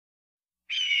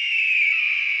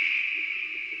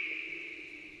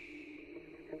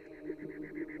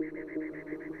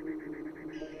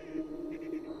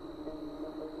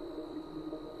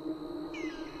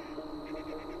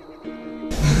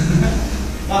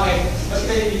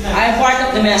I am part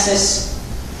of the masses,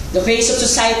 the face of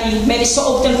society many so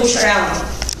often push around.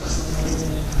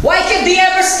 Why can't they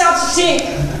ever stop to think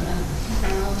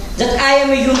that I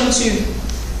am a human too?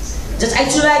 That I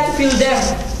too like to feel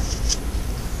them?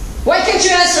 Why can't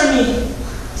you answer me?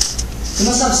 You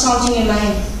must have something in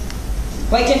mind.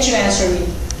 Why can't you answer me?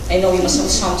 I know you must have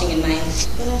something in mind.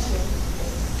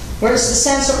 Where's the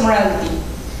sense of morality?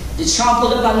 They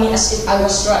trampled upon me as if I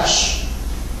was trash.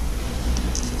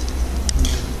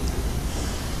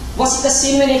 Was it a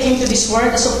sin when I came to this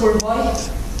world as a poor boy?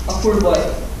 A poor boy.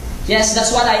 Yes,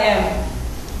 that's what I am.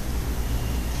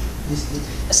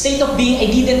 A state of being I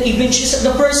didn't even choose in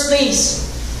the first place.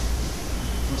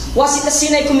 Was it a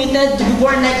sin I committed to be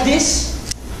born like this?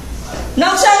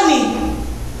 Now tell me,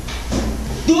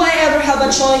 do I ever have a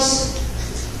choice?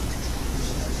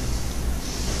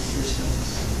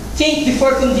 Think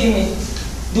before condemning.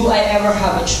 Do I ever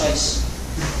have a choice?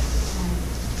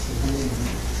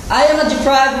 I am not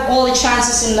deprived of all the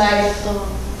chances in life.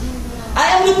 I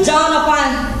am looked down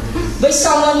upon by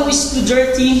someone who is too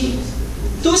dirty,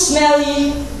 too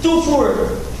smelly, too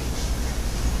poor.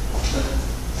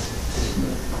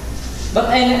 But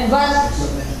I have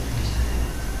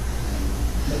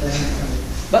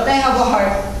a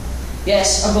heart.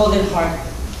 Yes, a golden heart.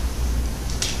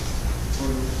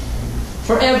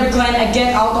 For every coin I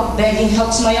get out of begging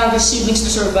helps my younger siblings to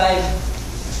survive.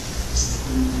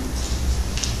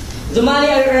 The money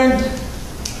I earned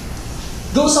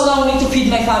goes a long way to feed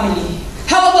my family.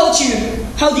 How about you?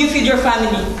 How do you feed your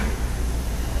family?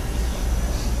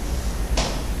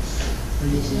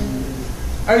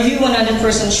 Are you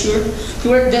 100% sure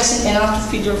you are destined enough to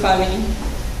feed your family?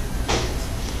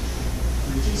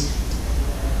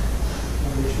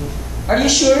 Are you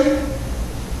sure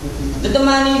that the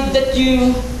money that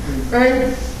you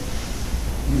earned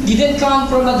didn't come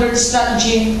from a dirty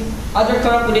strategy other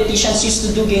corrupt politicians used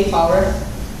to do gain power?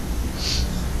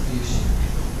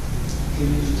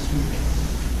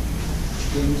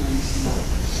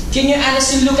 Can you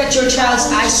honestly look at your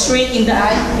child's eyes straight in the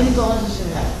eye?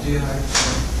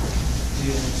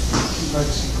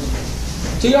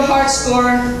 To your heart's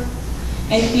core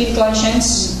and clean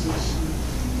conscience?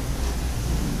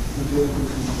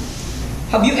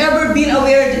 Have you ever been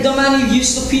aware that the money you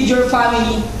used to feed your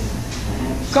family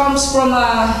comes from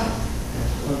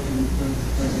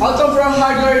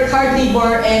hard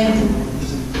labor and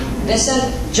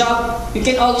decent job you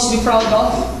can always be proud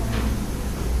of?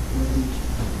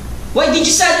 Why did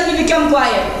you suddenly become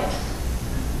quiet?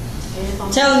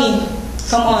 Tell me.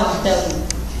 Come on, tell me.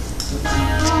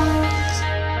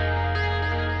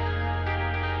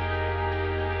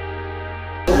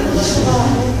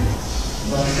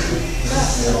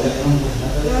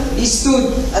 He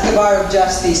stood at the bar of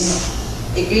justice,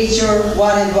 a creature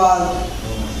one and one,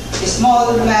 a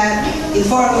small man, in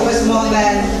form of a small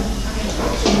man,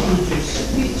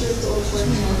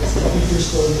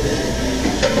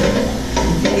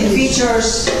 in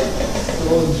features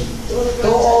too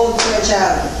old for a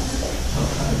child.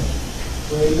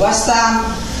 Was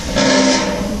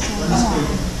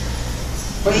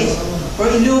for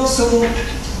he looked so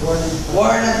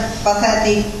worn and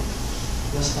pathetic,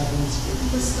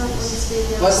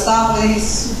 was stamped on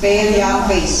his pale young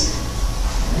face.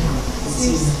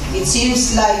 It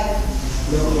seems like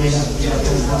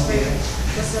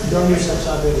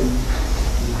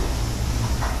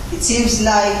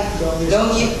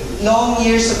long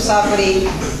years of suffering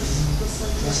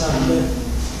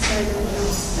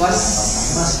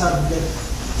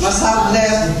must have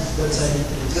left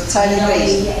that silent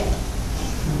face.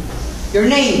 Your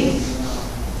name,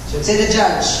 said the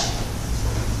judge,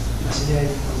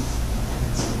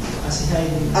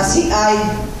 as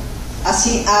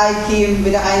he eyed him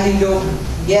with an idle look,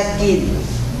 yet keen.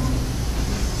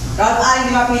 Ralph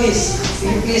Allen Mapilis,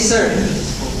 please sir.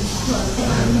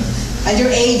 And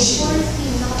your age?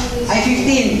 I'm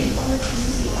 15.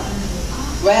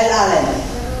 Well, Allen.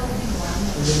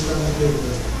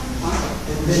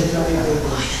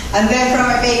 And then from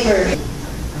a paper,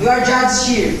 you are judged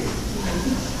here.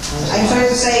 I'm sorry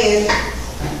to say it.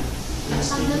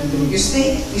 You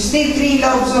steal 3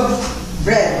 loaves of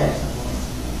bread.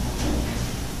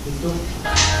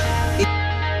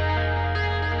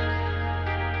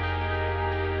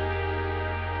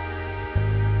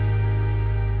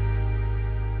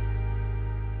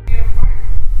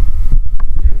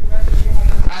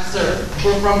 Answer,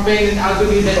 for from pain and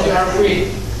agony that you are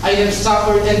free. I have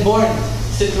suffered and borne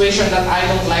situation that I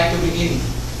don't like to be in,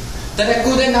 that I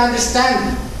couldn't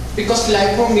understand, because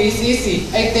life for me is easy.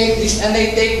 I take this and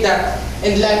I take that,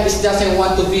 and life is just I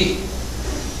want to be.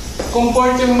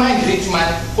 Comfort your mind, rich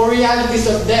man, for realities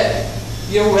of death.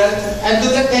 your wealth, and do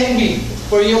not envy,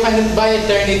 for you cannot buy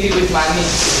eternity with money.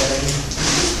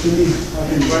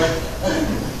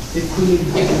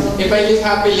 If I live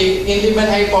happily, in live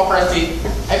an hypocrisy,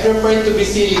 I prefer to be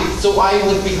silly, so I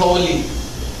would be holy.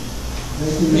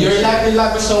 Your life will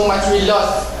love you so much we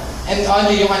lost, and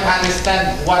only you can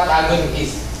understand what agony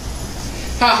is.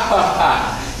 Ha ha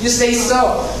ha! You say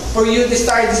so, for you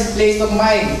desire this place of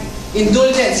mine.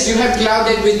 Indulgence you have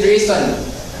clouded with reason.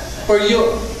 For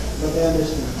you,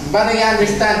 but I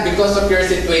understand because of your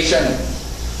situation.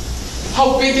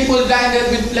 How pitiful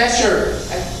blinded with pleasure.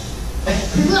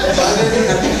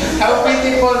 How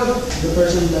pitiful the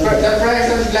person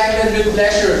blinded with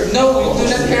pleasure. No, you do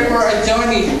not care for a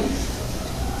journey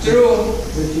through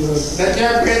that you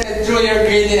have created through your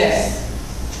greediness.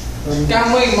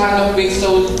 Kamoy, man of big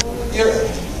soul,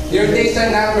 your days are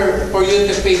numbered for you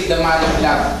to face the man of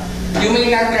love. You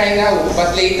may not cry now,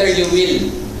 but later you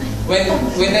will. When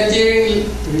the jeering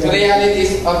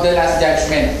realities of the last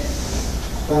judgment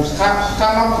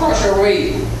come across your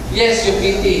way. Yes, you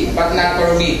pity, but not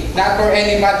for me, not for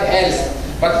anybody else,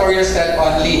 but for yourself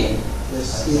only.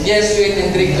 Yes, you eat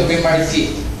and drink to be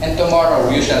mercy, and tomorrow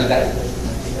you shall die.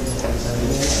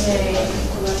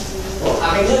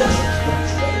 Okay.